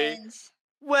 diamonds.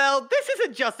 Well, this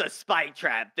isn't just a spike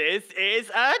trap. This is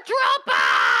a dropper!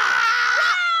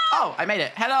 Oh, I made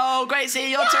it. Hello, Gracie,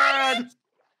 your turn. I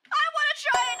want to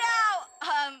try it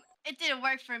out. It didn't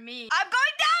work for me. I'm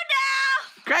going down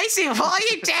now. Gracie, what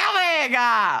are you doing?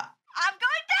 I'm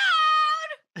going down.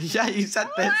 Yeah, you said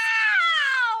this.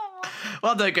 Wow.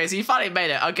 Well done, Gracie. You finally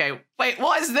made it. Okay, wait,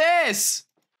 what is this?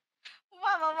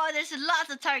 Wow, there's lots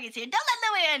of targets here. Don't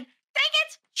let Louie in. Take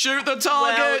it. Shoot the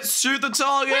targets! Shoot the Wait,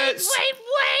 targets!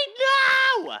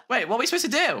 no! Wait, what are we supposed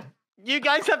to do? You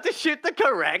guys have to shoot the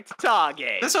correct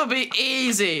target. This will be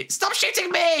easy. Stop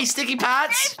shooting me, sticky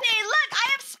pants! Jamesy, look,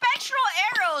 I have spectral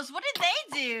arrows. What did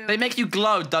they do? They make you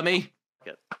glow, dummy.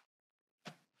 Good.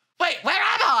 Wait, where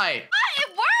am I? It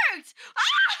worked. Ah!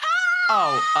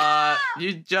 Oh,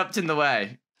 you jumped in the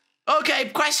way. Okay,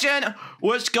 question.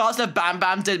 Which Garden of Bam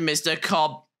Bam did Mr.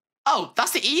 Cobb? Oh,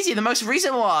 that's the easy, the most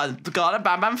recent one. The Garden of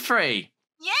Bam Bam 3.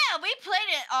 Yeah, we played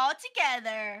it all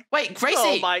together. Wait, Gracie.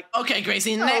 Oh my- Okay,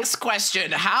 Gracie, next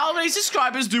question. How many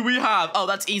subscribers do we have? Oh,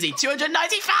 that's easy.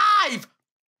 295!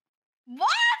 What?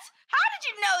 How did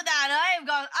didn't know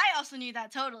that. I also knew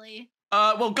that totally.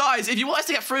 Well, guys, if you want us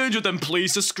to get 300, then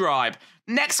please subscribe.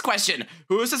 Next question.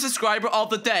 Who is the subscriber of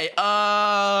the day?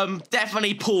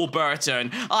 Definitely Paul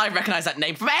Burton. I recognize that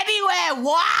name from anywhere.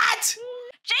 What?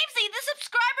 Jamesy, the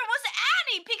subscriber was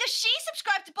Annie because she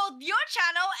subscribed to both your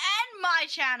channel and my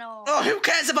channel. Oh, who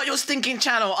cares about your stinking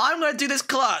channel? I'm going to do this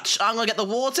clutch. I'm going to get the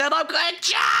water and I'm going to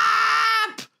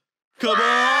jump. Come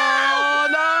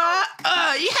on.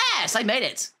 Yes, I made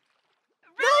it.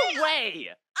 Really? No way!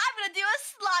 I'm gonna do a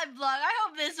slime block. I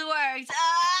hope this works.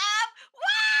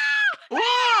 Wow!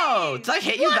 Whoa! Did I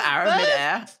hit you with the arrow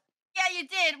midair? Yeah, you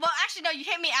did. Well, actually, no, you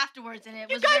hit me afterwards, and it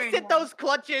You was guys very did warm. those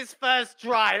clutches first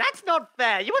try. That's not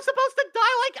fair. You were supposed to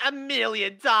die like a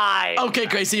million times. Okay,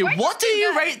 Gracie, what do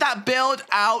you rate that build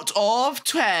out of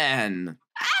 10?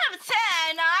 Out of 10,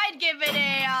 I'd give it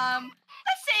a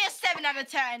let's say a 7 out of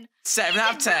 10. 7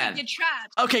 out of 10. Good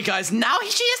traps. Okay, guys, now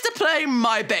she has to play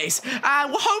my base,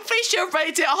 and hopefully she'll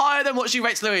rate it higher than what she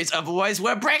rates Louie's. Otherwise,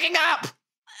 we're breaking up.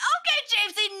 Okay,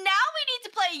 Jamesy, now we need to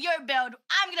play your build.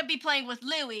 I'm gonna be playing with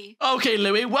Louie. Okay,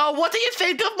 Louie, well, what do you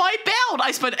think of my build?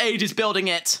 I spent ages building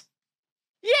it.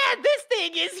 Yeah, this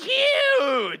thing is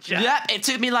huge. Yep, it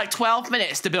took me like 12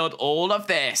 minutes to build all of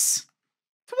this.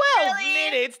 12 Really?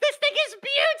 minutes. This thing is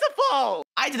beautiful.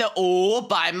 I did it all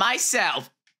by myself.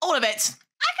 All of it.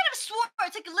 I could have swore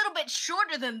it took a little bit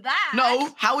shorter than that. No,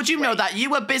 how would you know Wait. that?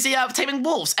 You were busy taming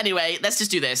wolves. Anyway, let's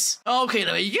just do this. Okay,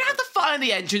 Louie, you have to find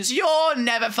the entrance. You'll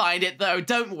never find it, though.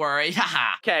 Don't worry.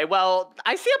 Haha. Okay, well,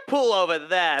 I see a pool over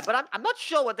there, but I'm not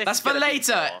sure what this That's is for gonna be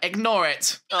later. for. Ignore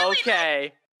it.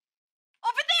 Okay.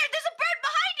 Over there, there's a bird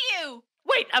behind you.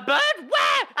 Wait, a bird?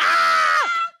 Where?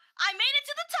 Ah! I made it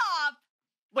to the top.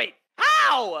 Wait,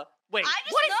 how? Wait, I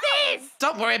just what know. is this?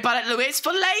 Don't worry about it, Louie. It's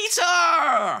for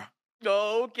later.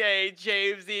 Okay,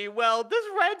 Jamesy. Well, there's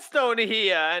redstone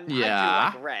here, and Yeah.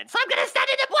 I do like red, so I'm gonna stand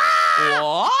in the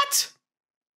pool. What?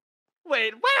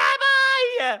 Wait, where am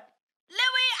I?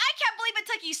 Louie, I can't believe it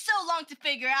took you so long to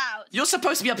figure out. You're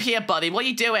supposed to be up here, buddy. What are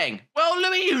you doing? Well,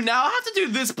 Louie, you now have to do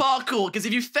this parkour, because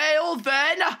if you fail,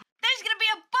 then... There's gonna be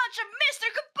a bunch of Mr.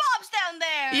 Kebabs down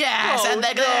there. Yes, Oh, and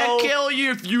they're gonna no. kill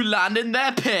you if you land in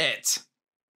their pit.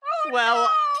 Well,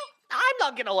 I'm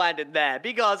not gonna land in there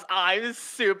because I'm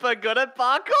super good at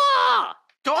parkour.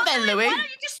 Go on then, Louie. Why don't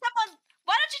you just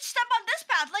step on this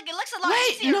path? Like, it looks a lot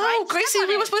Wait, easier, no, right? Step Gracie, on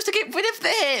we were it. supposed to get rid of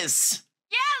this.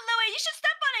 Yeah, Louie, you should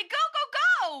step on it. Go, go,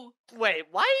 go. Wait,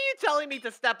 why are you telling me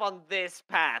to step on this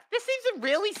path? This seems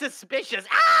really suspicious.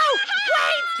 Ow!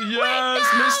 Wait!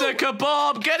 Yes, Wait, Mr.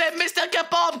 Kebab. Get it, Mr.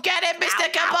 Kebab. Get it, Mr. Ow,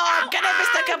 Kebab. ow, Get it,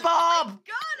 Mr. Kebab.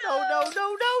 No, no, no,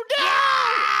 no, no!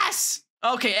 Yes!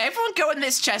 Okay, everyone go in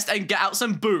this chest and get out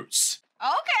some boots.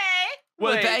 Okay.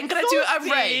 We're Wait, then gonna do a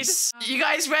Sophie. race. You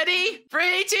guys ready?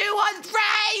 3, 2, 1,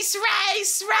 race,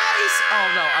 race, race!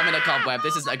 Oh no, I'm in a cobweb.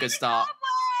 This isn't a good start.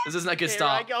 This isn't a good Here I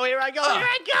start. go, here I go, Oh. here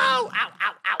I go! Ow, ow,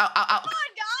 ow! Ow, ow, ow. Come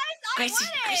on, guys. I Gracie,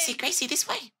 won it. Gracie, Gracie, this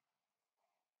way.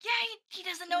 Yeah, he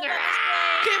doesn't know about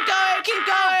this. Keep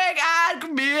going,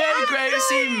 and me and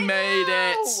Gracie made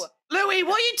it. Louie,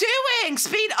 what are you doing?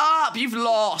 Speed up, you've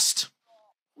lost.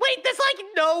 Wait, there's like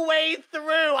no way through!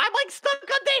 I'm like stuck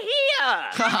under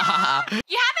here!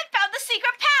 You haven't found the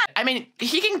secret path. I mean,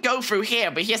 he can go through here,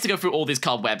 but he has to go through all these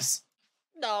cobwebs.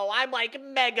 No, I'm like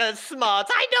mega smart.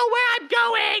 I know where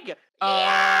I'm going!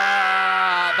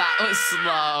 That was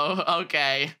slow.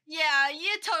 Okay. Yeah, you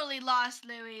totally lost,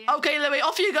 Louie. Okay, Louie,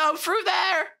 off you go through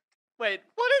there. Wait,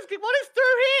 what is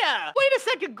through here? Wait a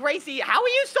second, Gracie. How are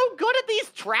you so good at these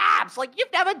traps? Like,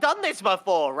 you've never done this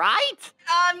before, right?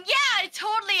 Yeah, I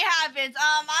totally haven't.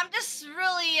 I'm just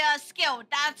really skilled.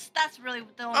 That's really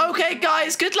the only Okay, reason why.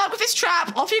 guys, good luck with this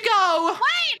trap. Off you go.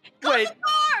 Wait! Close Wait. the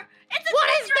door! It's a What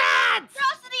is dangerous that?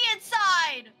 monstrosity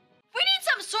inside! We need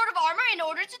some sort of armor in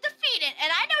order to defeat it,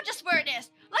 and I know just where it is.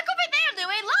 Look over there,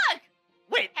 Louie, look!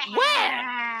 Wait, where?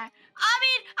 I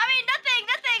mean, nothing.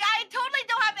 I totally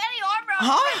don't have any armor on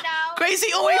right Huh? now. Gracie,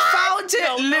 oh, we found it.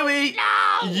 No, no, Louie,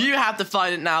 no! you have to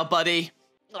find it now, buddy.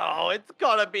 Oh, it's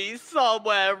gotta be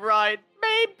somewhere, right?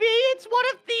 Maybe it's one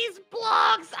of these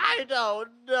blocks. I don't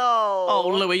know. Oh,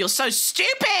 Louie, you're so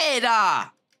stupid.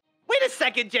 Wait a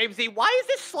second, Jamesy. Why is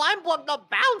this slime block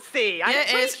not bouncy? I'm Yeah, it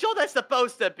pretty is. sure they're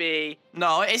supposed to be.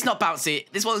 No, it's not bouncy.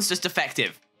 This one's just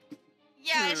defective.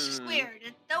 Yeah, it's just weird.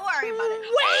 Don't worry about it.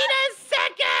 Wait a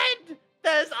second!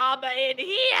 There's armor in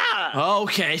here!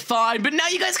 Okay, fine, but now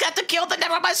you guys have to kill the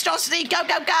never monstrosity. Go,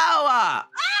 go, go.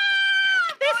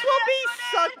 This will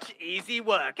be such easy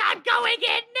work. I'm going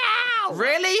in now!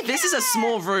 Really? This is a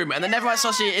small room, and the Netherite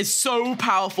Sausage is so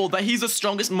powerful that he's the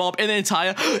strongest mob in the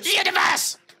entire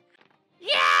universe.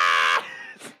 Yeah!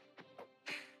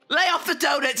 Lay off the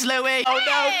donuts, Louie. Oh,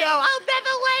 no. I'll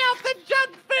never lay off the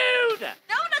junk food.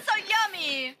 Donuts are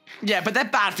yummy. Yeah, but they're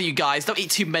bad for you guys. Don't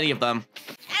eat too many of them.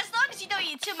 As long as you don't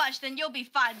eat too much, then you'll be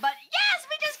fine. But yes,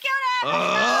 we just killed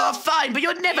him. Fine, but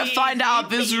you'll never find out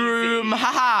this room.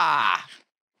 Haha.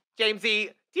 Jamesy,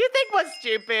 do you think we're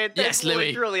stupid? Yes, There's Louie.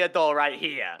 literally a door right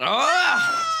here.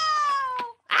 Oh.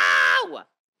 Ow!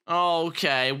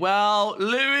 Okay, well,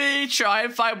 Louie, try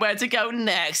and find where to go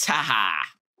next. Haha.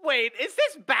 Wait, is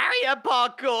this barrier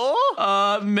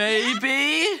parkour?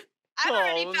 Maybe? I've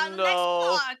already Oh, found the no. next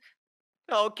block.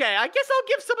 Okay, I guess I'll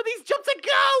give some of these jumps a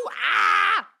go.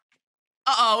 Ah!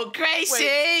 Uh-oh, Gracie,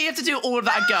 you have to do all of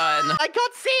that again. I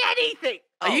can't see anything.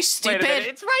 Are you Wait a stupid? minute,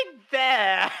 it's right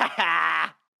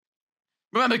there.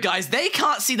 Remember, guys, they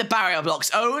can't see the barrier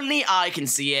blocks. Only I can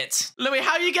see it. Louie,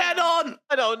 how are you getting on?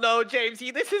 I don't know,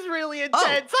 Jamesy. This is really intense. Oh.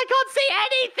 I can't see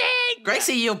anything.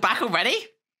 Gracie, you're back already?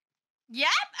 Yep,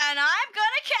 and I'm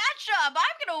gonna catch up.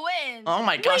 I'm gonna win. Oh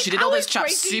my gosh, Wait, you did all how those is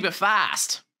traps Gracie- super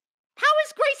fast. How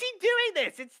is Gracie doing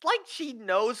this? It's like she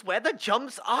knows where the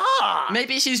jumps are.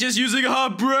 Maybe she's just using her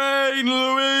brain,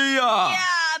 Louie. Yeah,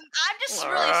 I'm just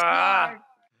really smart.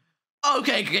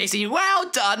 Okay, Gracie, well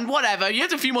done. Whatever, you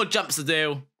have a few more jumps to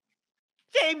do.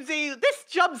 Jamesy, this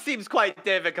jump seems quite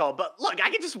difficult, but look, I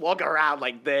can just walk around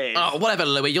like this. Oh, whatever,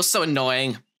 Louie, you're so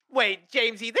annoying. Wait,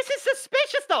 Jamesy, this is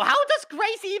suspicious though. How does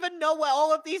Gracie even know where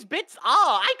all of these bits are?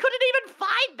 I couldn't even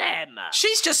find them.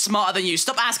 She's just smarter than you.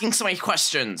 Stop asking so many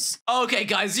questions. Okay,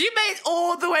 guys, you made it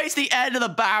all the way to the end of the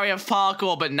barrier of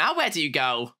parkour, but now where do you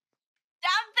go?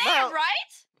 Down there, Well-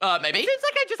 right? Maybe? It seems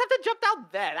like I just have to jump down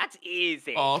there. That's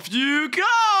easy. Off you go!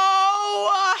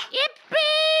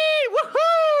 Yippee!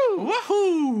 Woohoo!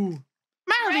 Woohoo!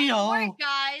 Great Mario! work,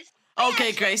 guys. Okay,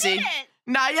 Yes, we Gracie. did it.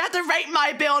 Now you have to rate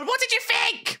my build. What did you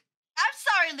think? I'm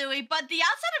sorry, Louie, but the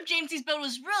outside of Jamesy's build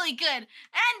was really good,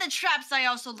 and the traps I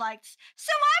also liked.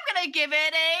 So I'm gonna give it a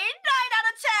 9 out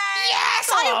of 10. Yes,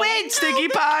 I win, Stinky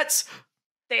Pants!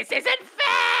 This isn't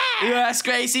fair! Yes,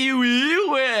 Gracie, we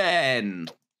win!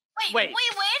 Wait. We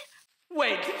win?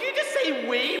 Wait, did you just say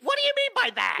we? What do you mean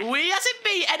by that? We as in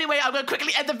me. Anyway, I'm going to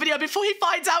quickly end the video before he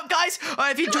finds out, guys.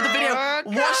 If you enjoyed the video,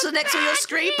 watch the next on your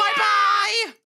screen. Bye-bye!